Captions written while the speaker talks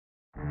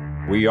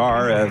We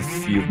are,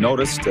 if you've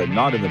noticed,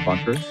 not in the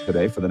bunker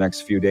today. For the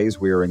next few days,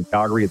 we are in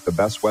Calgary at the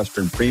Best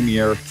Western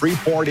Premier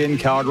Freeport in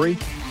Calgary.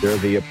 They're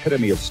the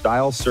epitome of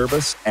style,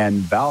 service, and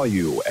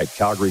value at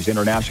Calgary's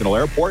International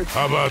Airport.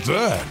 How about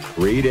that?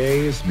 3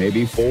 days,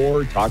 maybe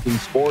 4, talking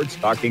sports,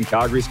 talking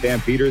Calgary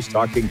Stampeders,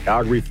 talking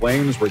Calgary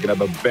Flames. We're going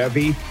to have a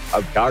bevy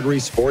of Calgary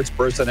sports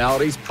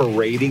personalities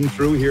parading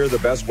through here, the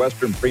Best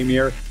Western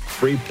Premier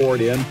Freeport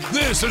Inn.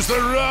 This is the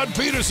Rod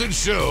Peterson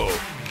Show.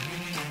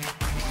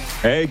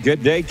 Hey,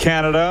 good day,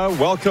 Canada.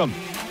 Welcome.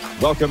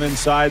 Welcome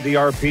inside the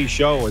RP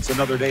show. It's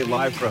another day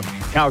live from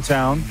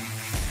Cowtown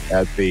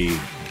at the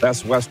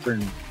Best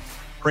Western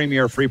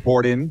Premier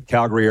Freeport Inn,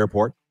 Calgary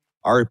Airport.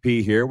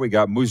 RP here. We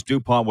got Moose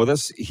Dupont with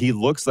us. He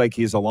looks like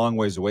he's a long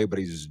ways away, but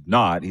he's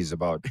not. He's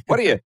about,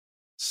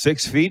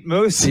 6 feet,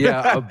 Moose?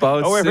 Yeah,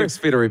 about 6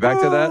 feet. Are we back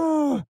to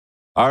that?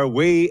 Are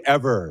we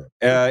ever?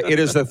 It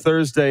is a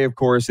Thursday, of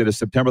course. It is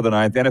September the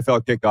 9th,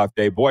 NFL Kickoff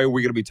Day. Boy,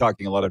 we're going to be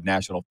talking a lot of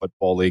National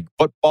Football League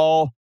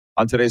football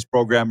on today's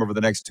program over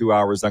the next 2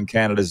 hours on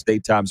Canada's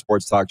daytime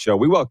sports talk show.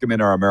 We welcome in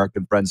our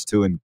American friends,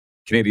 too, and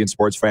Canadian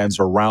sports fans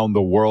around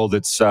the world.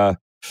 It's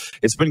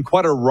been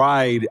quite a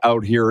ride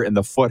out here in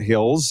the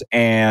foothills,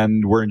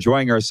 and we're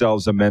enjoying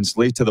ourselves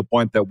immensely to the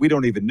point that we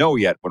don't even know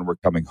yet when we're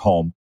coming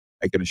home.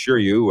 I can assure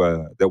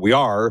you that we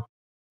are.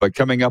 But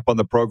coming up on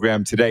the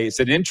program today, it's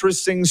an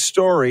interesting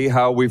story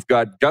how we've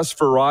got Gus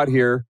Frerotte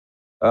here.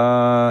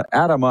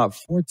 Add him up,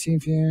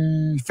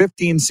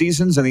 15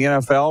 seasons in the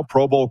NFL,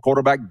 Pro Bowl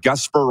quarterback.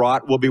 Gus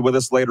Frerotte will be with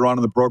us later on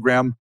in the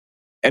program.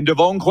 And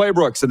Devone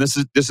Claybrooks, and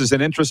this is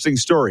an interesting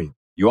story.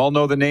 You all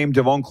know the name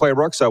Devone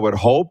Claybrooks, I would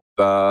hope.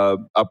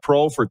 A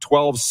pro for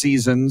 12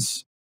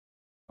 seasons,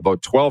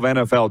 about 12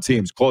 NFL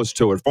teams, close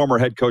to it. Former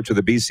head coach of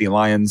the BC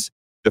Lions,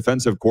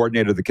 defensive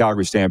coordinator of the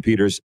Calgary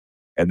Stampeders.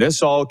 And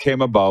this all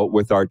came about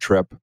with our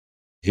trip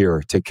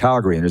here to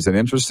Calgary. And there's an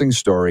interesting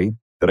story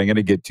that I'm going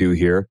to get to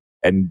here.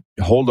 And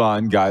hold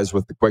on, guys,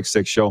 with the quick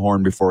six show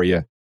horn before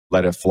you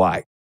let it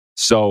fly.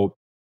 So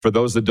for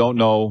those that don't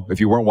know, if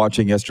you weren't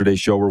watching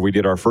yesterday's show where we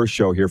did our first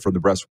show here from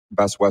the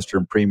Best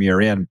Western Premier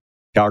Inn,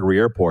 Calgary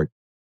Airport,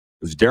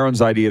 it was Darren's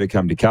idea to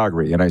come to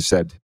Calgary. And I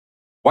said,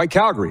 why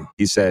Calgary?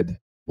 He said,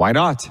 why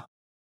not?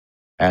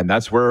 And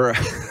that's where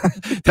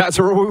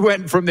we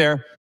went from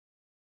there.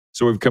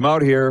 So we've come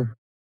out here.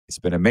 It's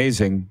been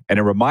amazing. And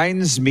it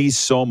reminds me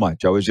so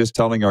much. I was just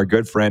telling our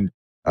good friend,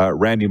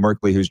 Randy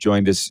Merkley, who's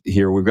joined us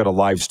here. We've got a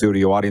live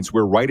studio audience.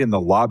 We're right in the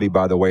lobby,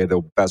 by the way, of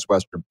the Best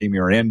Western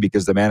Premier Inn,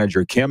 because the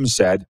manager, Kim,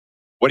 said,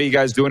 what are you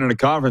guys doing in a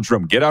conference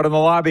room? Get out in the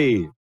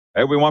lobby.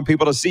 Hey, we want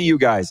people to see you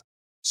guys.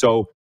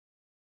 So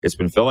it's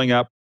been filling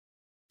up.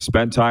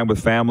 Spent time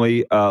with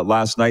family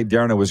last night.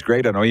 Darren, it was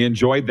great. I know you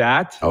enjoyed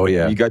that. Oh,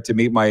 yeah. You got to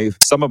meet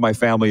some of my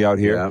family out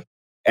here. Yeah.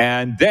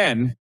 And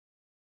then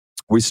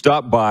we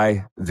stopped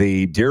by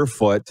the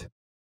Deerfoot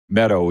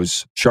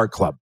Meadows Shark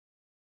Club.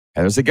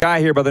 And there's a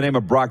guy here by the name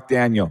of Brock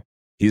Daniel.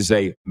 He's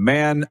a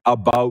man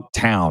about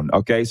town,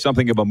 okay?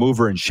 Something of a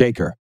mover and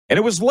shaker. And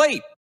it was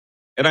late.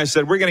 And I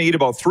said, we're going to eat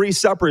about 3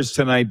 suppers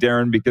tonight,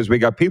 Darren, because we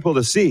got people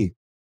to see.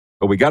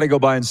 But we got to go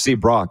by and see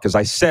Brock, because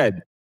I said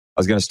I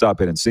was going to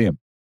stop in and see him.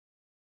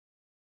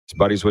 His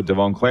buddies with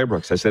Devone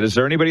Claybrooks. I said, is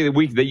there anybody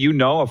that you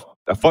know,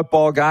 a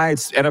football guy?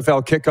 It's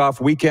NFL kickoff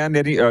weekend,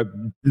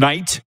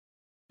 night.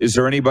 Is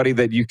there anybody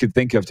that you could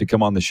think of to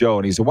come on the show?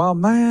 And he said, well,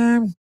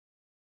 man,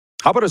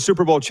 how about a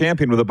Super Bowl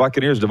champion with the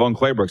Buccaneers, Devone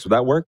Claybrooks? Would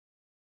that work?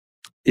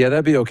 Yeah,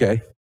 that'd be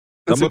okay.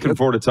 I'm looking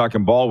forward to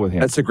talking ball with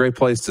him. That's a great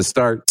place to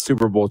start,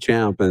 Super Bowl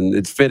champ. And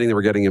it's fitting that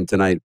we're getting him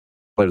tonight,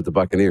 played with the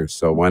Buccaneers.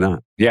 So why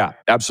not? Yeah,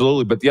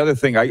 absolutely. But the other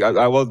thing,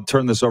 I will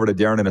turn this over to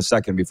Darren in a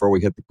second before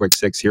we hit the quick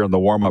six here in the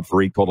warm-up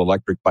for Ecold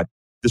Electric. But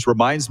this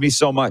reminds me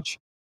so much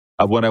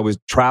of when I was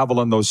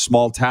traveling those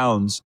small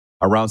towns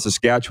around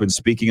Saskatchewan,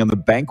 speaking on the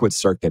banquet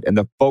circuit. And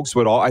the folks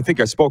would I think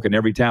I spoke in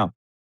every town.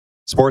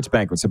 Sports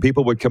banquets, and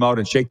people would come out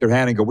and shake their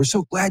hand and go, we're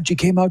so glad you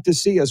came out to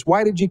see us.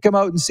 Why did you come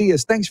out and see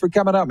us? Thanks for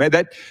coming out, man.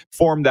 That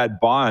formed that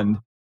bond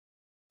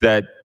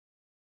that,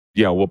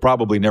 will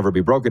probably never be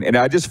broken. And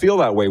I just feel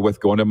that way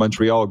with going to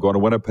Montreal, going to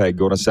Winnipeg,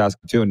 going to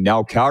Saskatoon,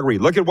 now Calgary.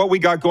 Look at what we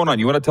got going on.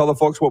 You want to tell the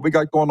folks what we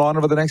got going on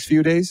over the next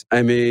few days?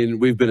 I mean,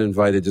 we've been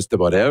invited just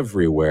about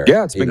everywhere.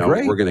 Yeah, it's been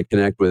great. We're going to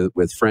connect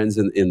with friends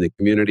in the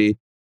community.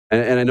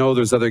 And I know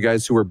there's other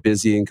guys who were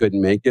busy and couldn't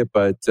make it,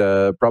 but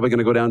probably going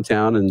to go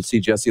downtown and see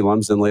Jesse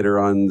Lumsden later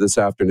on this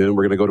afternoon.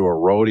 We're going to go to a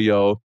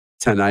rodeo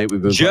tonight.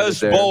 We've been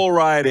just bull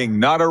riding,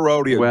 not a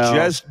rodeo. Well,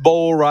 just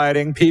bull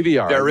riding.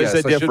 PBR. There is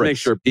a difference. I should make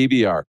sure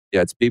PBR.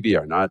 Yeah, it's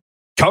PBR, not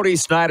Cody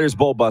Snyder's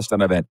bull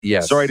busting event.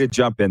 Yes. Sorry to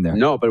jump in there.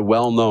 No, but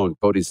well known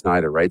Cody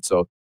Snyder, right?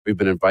 So we've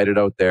been invited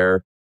out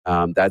there.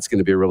 That's going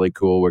to be really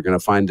cool. We're going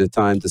to find a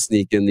time to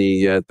sneak in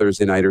the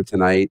Thursday nighter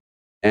tonight.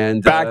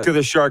 And back to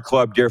the Shark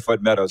Club,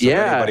 Deerfoot Meadows. If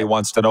anybody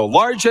wants to know.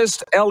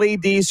 Largest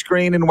LED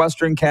screen in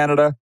Western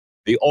Canada.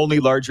 The only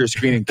larger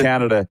screen in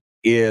Canada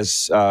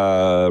is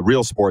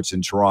Real Sports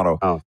in Toronto.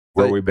 Oh.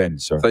 Where we been,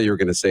 sir? I thought you were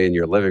going to say in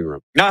your living room.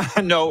 No.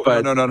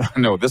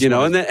 This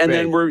and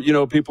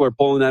then people are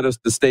pulling at us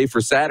to stay for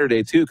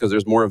Saturday too, because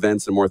there's more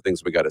events and more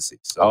things we got to see.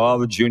 So all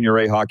the Junior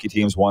A hockey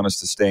teams want us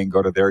to stay and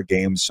go to their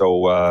games.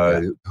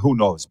 So who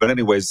knows? But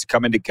anyways,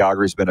 coming to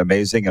Calgary has been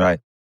amazing, and I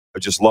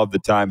just love the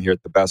time here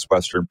at the Best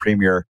Western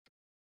Premier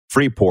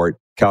Freeport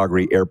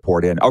Calgary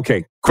Airport Inn.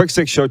 Okay, quick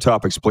 6 show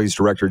topics, please,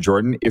 Director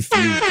Jordan, if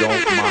you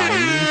don't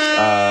mind.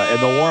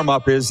 And the warm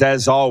up is,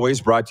 as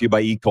always, brought to you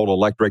by eCold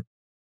Electric.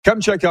 Come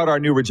check out our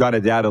new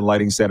Regina Data and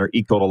Lighting Center,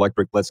 eCold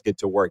Electric. Let's get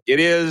to work. It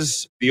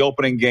is the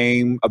opening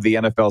game of the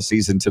NFL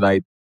season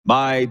tonight.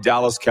 My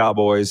Dallas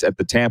Cowboys at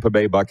the Tampa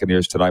Bay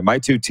Buccaneers tonight. My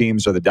 2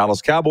 teams are the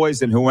Dallas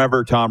Cowboys and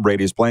whoever Tom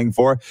Brady is playing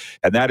for,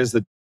 and that is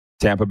the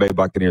Tampa Bay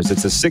Buccaneers.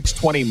 It's a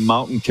 6:20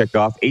 Mountain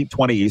kickoff,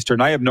 8:20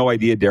 Eastern. I have no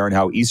idea, Darren,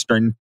 how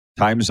Eastern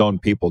time zone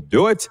people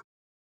do it,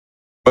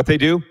 but they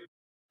do.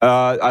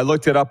 I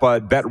looked it up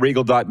at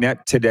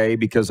betregal.net today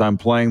because I'm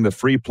playing the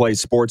free play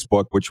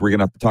sportsbook, which we're going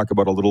to have to talk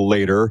about a little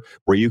later,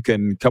 where you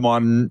can come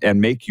on and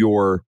make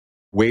your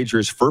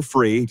wagers for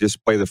free.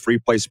 Just play the free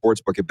play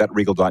sportsbook at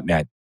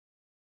betregal.net.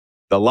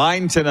 The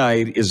line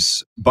tonight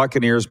is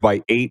Buccaneers by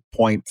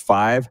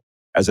 8.5.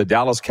 As a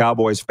Dallas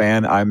Cowboys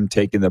fan, I'm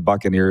taking the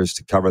Buccaneers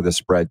to cover the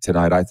spread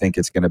tonight. I think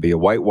it's going to be a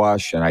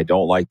whitewash, and I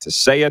don't like to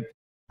say it.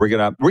 We're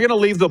gonna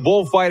leave the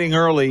bullfighting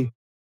early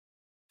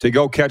to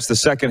go catch the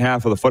second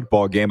half of the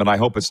football game, and I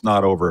hope it's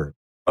not over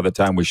by the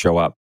time we show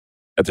up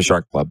at the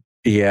Shark Club.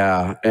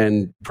 Yeah,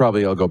 and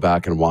probably I'll go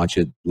back and watch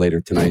it later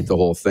tonight, the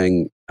whole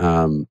thing.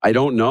 I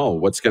don't know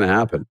what's going to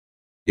happen.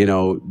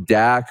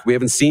 Dak, we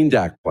haven't seen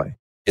Dak play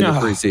in the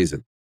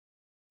preseason.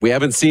 We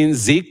haven't seen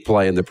Zeke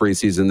play in the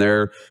preseason.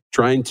 They're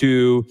trying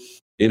to,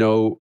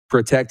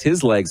 protect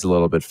his legs a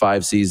little bit.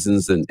 5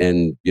 seasons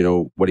and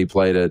what he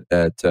played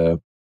at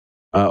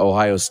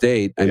Ohio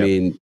State. I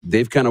mean,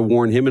 they've kind of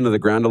worn him into the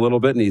ground a little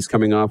bit, and he's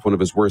coming off one of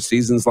his worst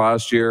seasons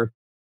last year.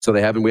 So we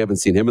haven't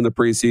seen him in the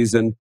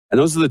preseason. And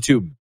those are the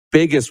 2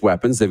 biggest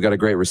weapons. They've got a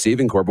great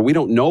receiving core, but we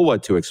don't know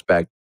what to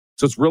expect.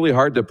 So it's really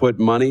hard to put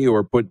money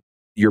or put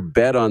your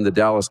bet on the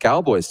Dallas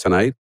Cowboys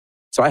tonight.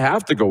 So I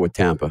have to go with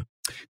Tampa.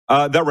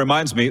 That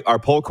reminds me, our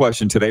poll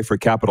question today for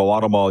Capital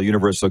Auto Mall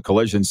Universal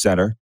Collision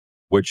Center,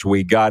 which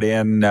we got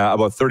in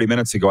about 30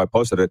 minutes ago. I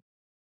posted it.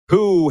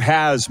 Who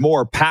has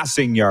more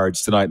passing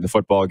yards tonight in the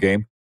football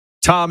game?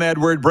 Tom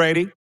Edward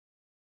Brady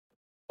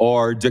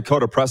or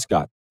Dakota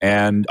Prescott?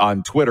 And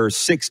on Twitter,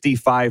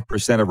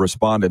 65% of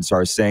respondents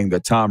are saying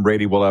that Tom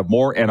Brady will have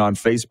more. And on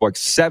Facebook,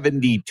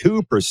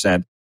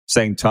 72%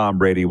 saying Tom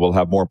Brady will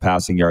have more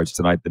passing yards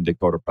tonight than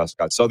Dakota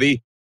Prescott. So the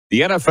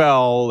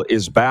NFL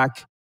is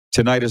back.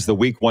 Tonight is the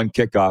week 1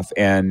 kickoff.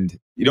 And,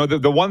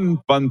 the one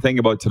fun thing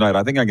about tonight,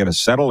 I think I'm going to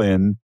settle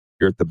in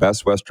here at the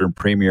Best Western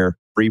Premier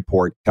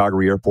Freeport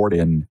Calgary Airport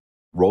Inn.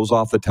 Rolls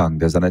off the tongue,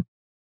 doesn't it?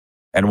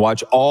 And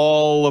watch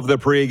all of the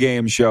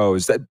pregame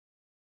shows. That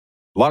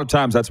a lot of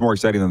times that's more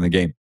exciting than the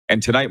game.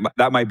 And tonight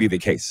that might be the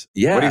case.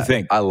 Yeah. What do you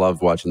think? I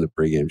love watching the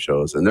pregame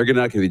shows, and they're not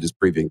going to be just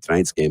previewing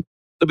tonight's game.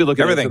 They'll be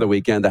looking at the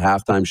weekend, the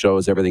halftime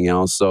shows, everything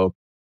else. So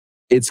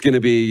it's going to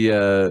be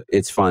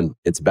it's fun.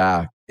 It's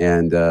back,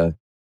 and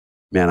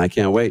man, I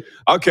can't wait.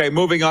 Okay,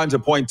 moving on to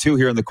point 2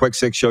 here in the quick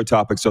 6 show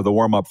topics of the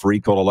warm up for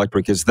eCold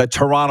Electric is the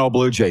Toronto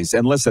Blue Jays.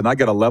 And listen, I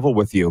got to level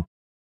with you.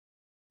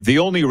 The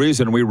only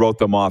reason we wrote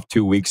them off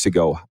 2 weeks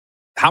ago,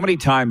 how many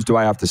times do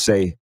I have to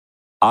say,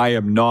 I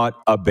am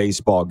not a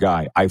baseball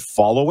guy? I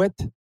follow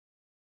it,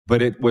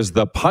 but it was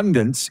the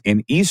pundits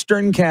in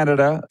Eastern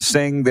Canada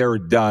saying they're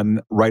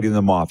done, writing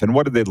them off. And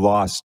what did they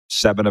lost?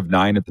 7 of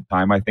 9 at the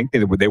time, I think.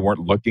 They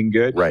weren't looking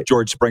good. Right.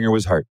 George Springer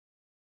was hurt.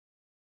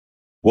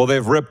 Well,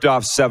 they've ripped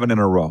off 7 in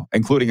a row,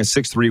 including a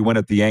 6-3 win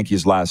at the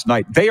Yankees last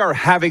night. They are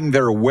having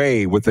their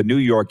way with the New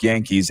York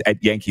Yankees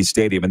at Yankee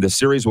Stadium, and the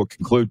series will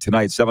conclude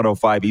tonight,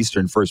 7:05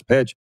 Eastern, first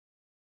pitch.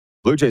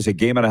 Blue Jays a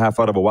game and a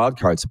half out of a wild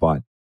card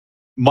spot.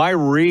 My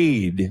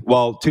read,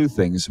 2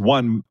 things.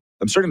 One,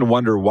 I'm starting to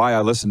wonder why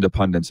I listen to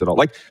pundits at all.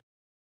 Like,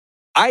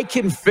 I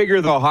can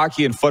figure the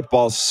hockey and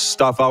football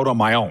stuff out on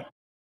my own.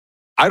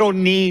 I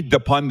don't need the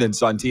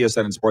pundits on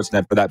TSN and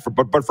Sportsnet for that.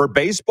 But for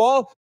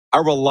baseball, I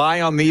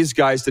rely on these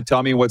guys to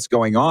tell me what's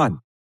going on.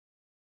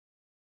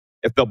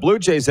 If the Blue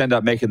Jays end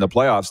up making the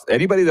playoffs,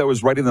 anybody that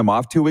was writing them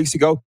off 2 weeks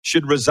ago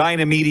should resign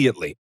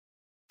immediately,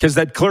 because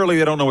that clearly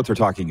they don't know what they're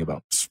talking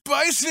about.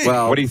 Spicy.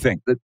 Well, what do you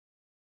think?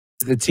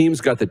 The team's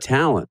got the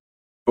talent.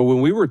 But when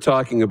we were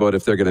talking about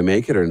if they're going to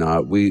make it or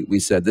not, we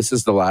said this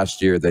is the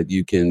last year that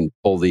you can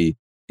pull the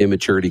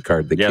immaturity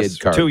card, the kid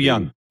card. Too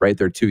young. Right?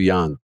 They're too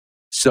young.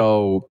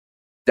 So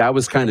that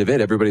was kind of it.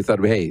 Everybody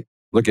thought, hey,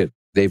 look at,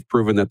 they've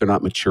proven that they're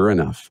not mature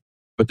enough.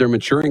 But they're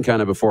maturing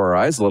kind of before our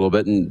eyes a little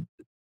bit and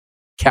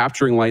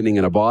capturing lightning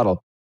in a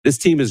bottle. This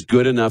team is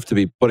good enough to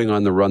be putting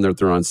on the run that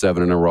they're on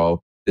 7 in a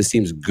row. This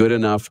team's good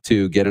enough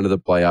to get into the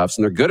playoffs,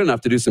 and they're good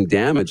enough to do some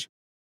damage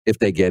if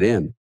they get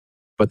in.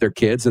 But they're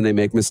kids and they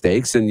make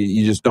mistakes, and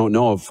you just don't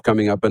know if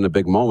coming up in a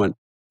big moment,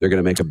 they're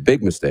going to make a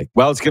big mistake.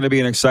 Well, it's going to be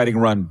an exciting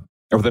run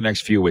over the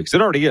next few weeks.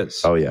 It already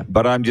is. Oh, yeah.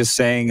 But I'm just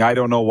saying, I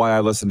don't know why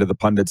I listen to the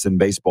pundits in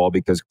baseball,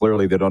 because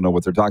clearly they don't know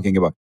what they're talking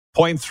about.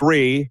 Point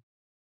 3,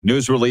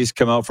 news release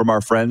come out from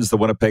our friends, the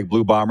Winnipeg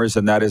Blue Bombers,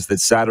 and that is that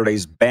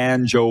Saturday's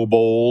Banjo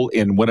Bowl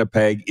in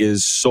Winnipeg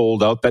is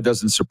sold out. That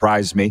doesn't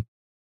surprise me.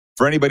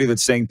 For anybody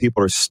that's saying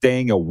people are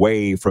staying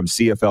away from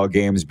CFL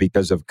games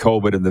because of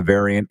COVID and the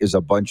variant is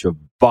a bunch of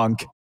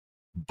bunk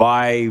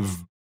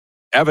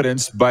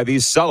evidenced by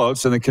these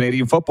sellouts in the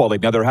Canadian Football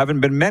League. Now, there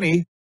haven't been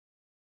many,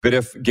 but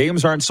if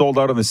games aren't sold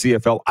out in the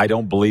CFL, I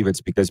don't believe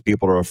it's because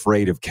people are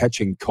afraid of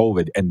catching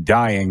COVID and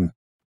dying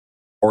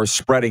or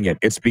spreading it.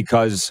 It's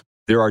because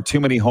there are too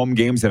many home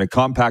games in a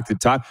compacted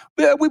time.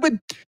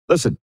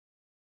 Listen,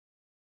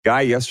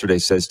 guy yesterday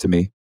says to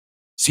me,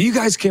 so you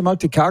guys came out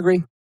to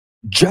Calgary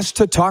just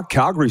to talk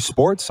Calgary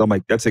sports? I'm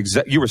like, that's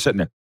you were sitting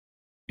there.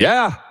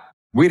 Yeah,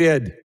 we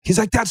did. He's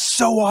like, that's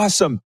so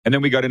awesome. And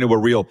then we got into a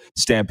real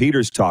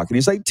Stampeders talk. And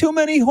he's like, too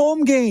many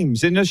home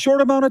games in a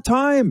short amount of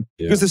time.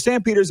 Because the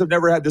Stampeders have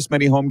never had this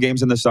many home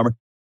games in the summer.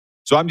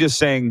 So I'm just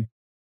saying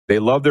they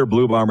love their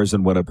Blue Bombers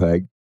in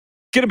Winnipeg.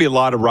 Going to be a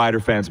lot of Rider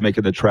fans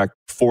making the trek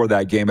for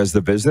that game as the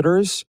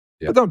visitors.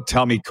 But don't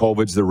tell me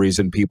COVID's the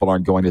reason people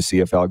aren't going to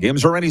CFL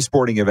games or any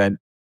sporting event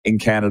in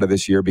Canada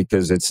this year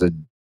because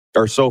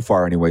or so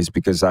far anyways,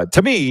 because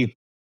to me,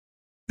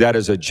 that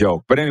is a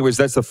joke. But anyways,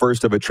 that's the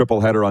first of a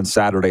triple header on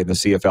Saturday in the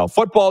CFL.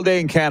 Football Day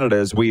in Canada,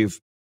 as we've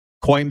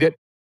coined it.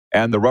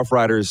 And the Rough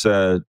Riders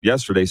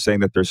yesterday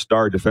saying that their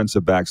star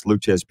defensive backs,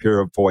 Lucas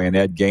Purifoy and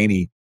Ed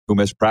Gainey, who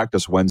missed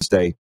practice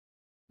Wednesday,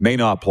 may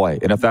not play.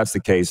 And if that's the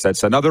case,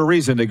 that's another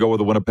reason to go with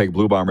the Winnipeg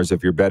Blue Bombers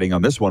if you're betting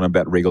on this one on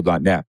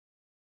betregal.net.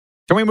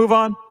 Can we move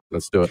on?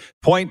 Let's do it.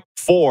 Point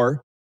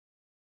 4.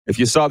 If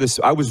you saw this,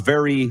 I was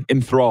very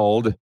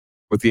enthralled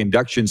with the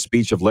induction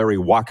speech of Larry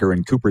Walker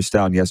in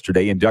Cooperstown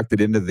yesterday, inducted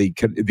into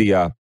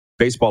the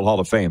Baseball Hall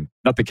of Fame.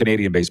 Not the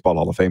Canadian Baseball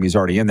Hall of Fame. He's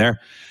already in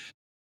there.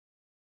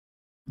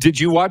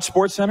 Did you watch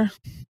SportsCenter?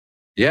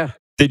 Yeah.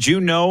 Did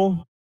you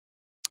know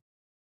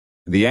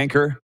the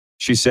anchor?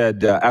 She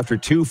said, after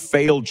 2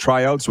 failed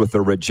tryouts with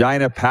the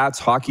Regina Pats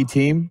hockey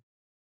team,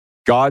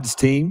 God's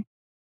team,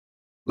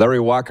 Larry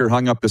Walker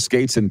hung up the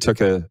skates and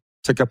took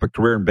up a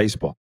career in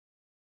baseball.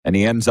 And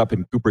he ends up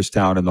in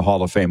Cooperstown in the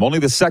Hall of Fame. Only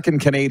the second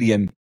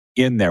Canadian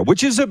in there,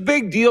 which is a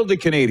big deal to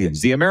Canadians.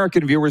 The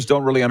American viewers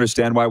don't really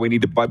understand why we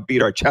need to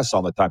beat our chests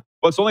all the time.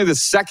 Well, it's only the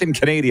second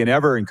Canadian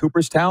ever in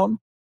Cooperstown,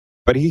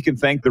 but he can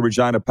thank the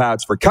Regina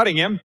Pats for cutting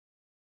him.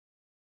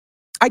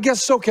 I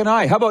guess so can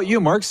I. How about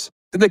you, Marks?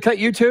 Did they cut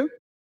you too?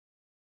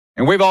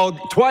 And we've all,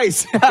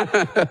 twice,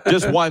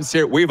 just once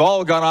here, we've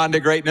all gone on to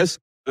greatness.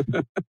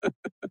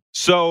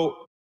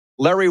 So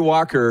Larry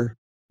Walker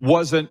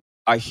wasn't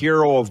a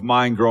hero of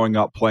mine growing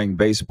up playing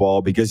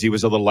baseball because he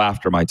was a little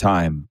after my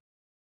time.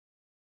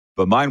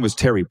 But mine was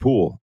Terry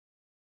Poole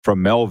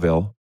from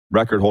Melville,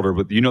 record holder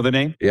with, you know the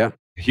name? Yeah.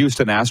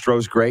 Houston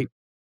Astros, great.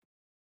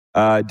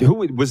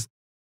 Who was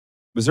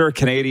there a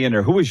Canadian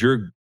or who was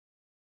your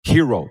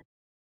hero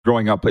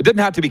growing up? It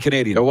didn't have to be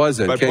Canadian. It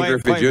wasn't.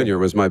 Ken Griffey Jr.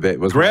 was my bait.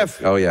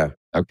 Griff? Oh, yeah.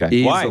 Okay.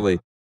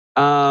 Easily.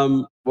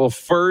 Why? Well,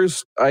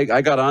 first,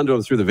 I got onto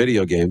him through the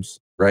video games,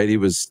 right? He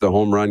was the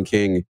home run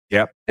king.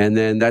 Yep. And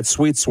then that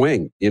sweet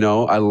swing,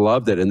 I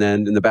loved it. And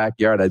then in the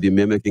backyard, I'd be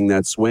mimicking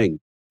that swing.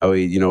 Oh,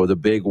 the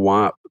big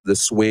whop, the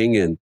swing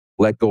and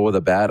let go of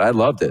the bat. I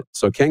loved it.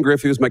 So Ken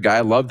Griffey was my guy.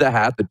 I loved the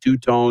hat, the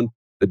two-tone,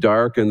 the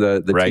dark and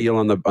the teal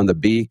on the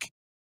beak.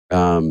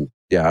 I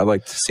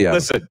like to see.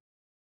 Listen,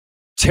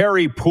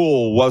 Terry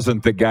Poole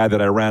wasn't the guy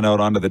that I ran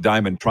out onto the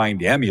diamond trying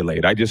to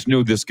emulate. I just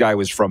knew this guy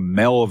was from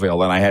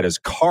Melville and I had his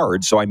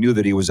card, so I knew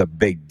that he was a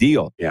big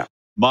deal. Yeah.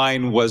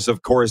 Mine was,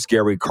 of course,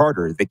 Gary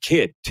Carter, the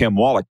kid, Tim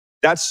Wallach.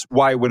 That's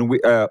why when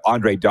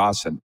Andre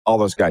Dawson, all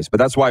those guys. But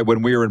that's why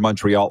when we were in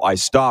Montreal, I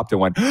stopped and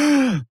went,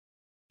 and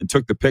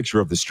took the picture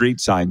of the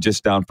street sign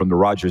just down from the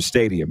Rogers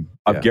Stadium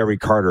of Gary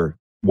Carter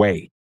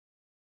Way.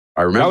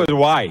 I remember. That was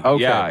why.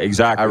 Okay. Yeah,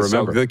 exactly. I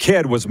remember. So the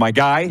kid was my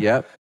guy.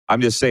 Yep.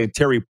 I'm just saying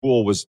Terry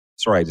Poole was,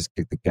 sorry, I just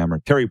kicked the camera.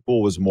 Terry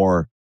Poole was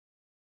more,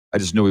 I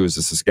just knew he was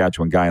a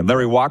Saskatchewan guy. And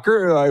Larry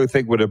Walker, I would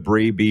think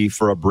would be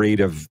for a breed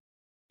of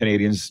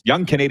Canadians,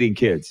 young Canadian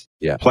kids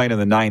playing in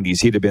the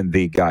 90s. He'd have been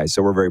the guy.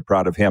 So we're very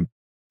proud of him.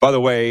 By the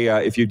way,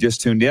 if you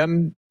just tuned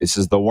in, this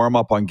is the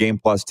warm-up on Game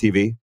Plus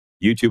TV.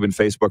 YouTube and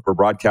Facebook, we're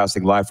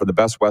broadcasting live from the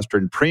Best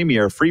Western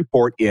Premier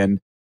Freeport in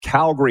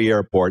Calgary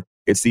Airport.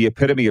 It's the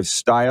epitome of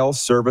style,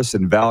 service,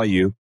 and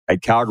value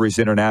at Calgary's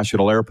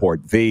International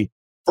Airport. The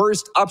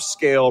first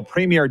upscale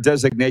premier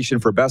designation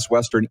for Best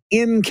Western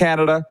in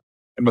Canada.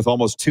 And with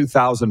almost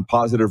 2,000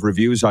 positive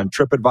reviews on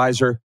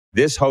TripAdvisor,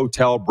 this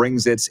hotel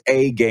brings its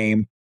A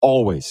game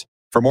always.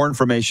 For more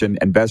information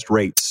and best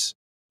rates,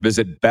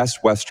 visit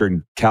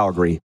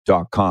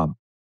bestwesterncalgary.com.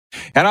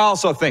 And I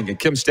also think, and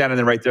Kim's standing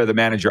there right there, the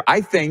manager,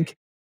 I think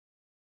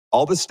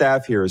all the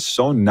staff here is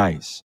so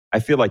nice. I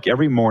feel like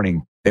every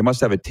morning they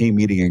must have a team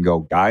meeting and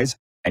go, guys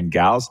and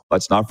gals,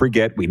 let's not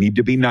forget, we need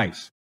to be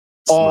nice.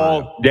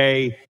 All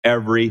day,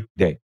 every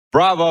day.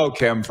 Bravo,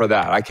 Kim, for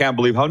that. I can't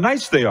believe how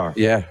nice they are.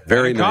 Yeah,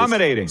 very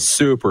accommodating. Nice.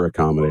 Super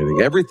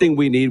accommodating. Everything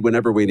we need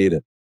whenever we need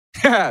it.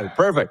 Yeah,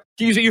 perfect.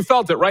 You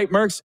felt it, right,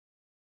 Merks?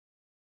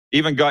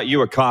 Even got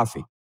you a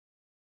coffee.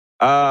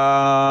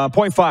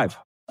 0.5.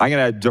 I'm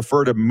going to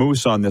defer to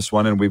Moose on this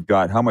one, and we've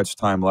got how much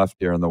time left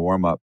here in the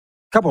warm-up?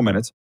 Couple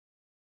minutes.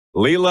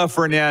 Leila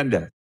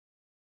Fernandez,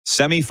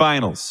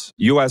 semifinals,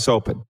 U.S.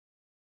 Open.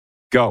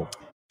 Go.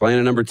 Playing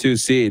a number 2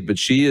 seed, but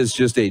she is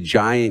just a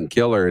giant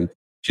killer. And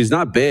she's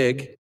not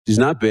big. She's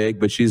not big,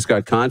 but she's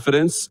got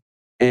confidence,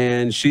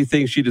 and she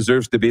thinks she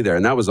deserves to be there.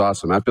 And that was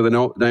awesome. After the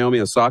Naomi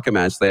Osaka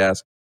match, they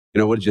asked,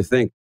 what did you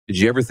think? Did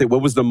you ever think,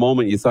 what was the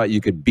moment you thought you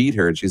could beat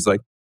her? And she's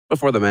like,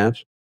 before the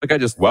match. Like, I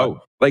just,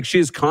 whoa. Like,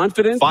 she's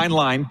confident. Fine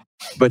line.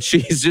 But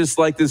she's just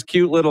like this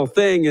cute little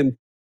thing, and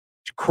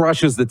she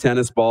crushes the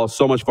tennis ball.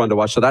 So much fun to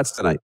watch. So that's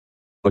tonight.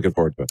 Looking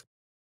forward to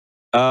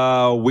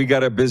it. We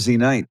got a busy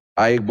night.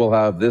 I will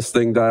have this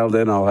thing dialed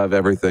in. I'll have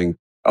everything.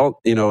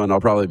 And I'll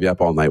probably be up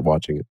all night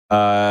watching it.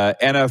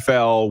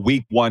 NFL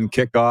Week 1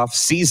 kickoff,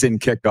 season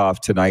kickoff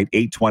tonight,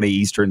 8:20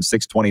 Eastern,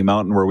 6:20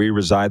 Mountain, where we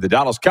reside. The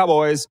Dallas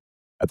Cowboys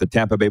at the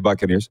Tampa Bay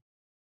Buccaneers.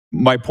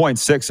 My point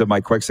 6 of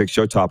my quick 6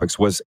 show topics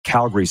was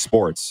Calgary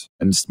sports.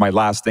 And my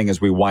last thing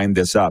as we wind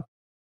this up.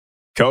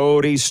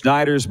 Cody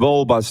Snyder's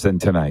bull busting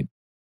tonight.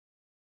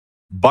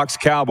 Bucks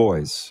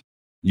Cowboys.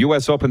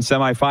 U.S. Open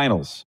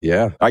semifinals.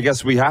 Yeah. I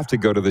guess we have to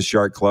go to the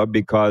Shark Club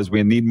because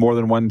we need more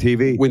than one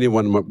TV. We need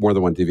more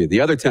than one TV.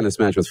 The other tennis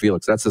match with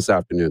Felix, that's this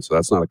afternoon, so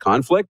that's not a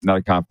conflict. Not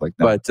a conflict,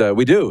 no. But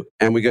we do.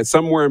 And we got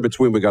somewhere in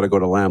between, we got to go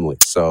to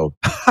Lamley. So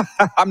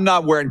I'm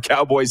not wearing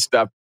Cowboys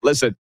stuff.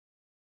 Listen,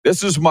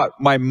 this is what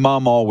my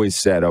mom always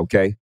said,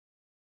 okay?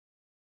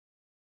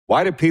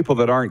 Why do people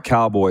that aren't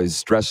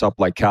Cowboys dress up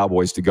like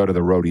Cowboys to go to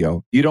the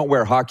rodeo? You don't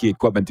wear hockey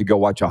equipment to go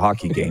watch a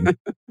hockey game.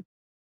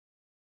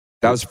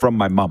 That was from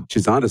my mom.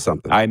 She's onto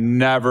something. I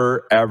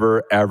never,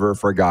 ever, ever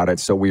forgot it.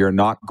 So we are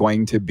not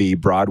going to be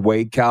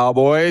Broadway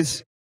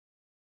Cowboys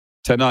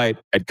tonight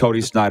at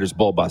Cody Snyder's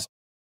Bull Bust.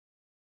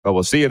 But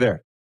we'll see you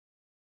there.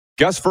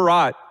 Gus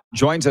Farrat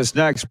joins us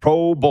next,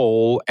 Pro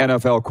Bowl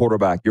NFL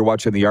quarterback. You're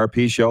watching the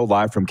RP Show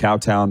live from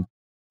Cowtown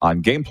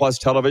on Game Plus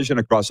television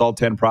across all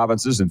 10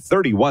 provinces and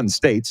 31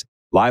 states,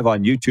 live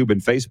on YouTube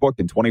and Facebook,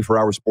 and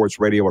 24-hour sports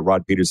radio at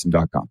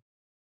rodpeterson.com.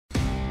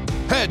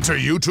 Head to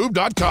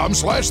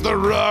youtube.com/The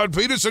Rod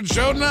Peterson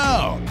Show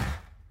now.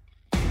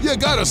 You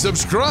gotta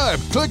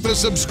subscribe. Click the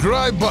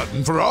subscribe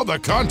button for all the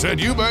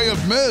content you may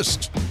have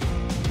missed.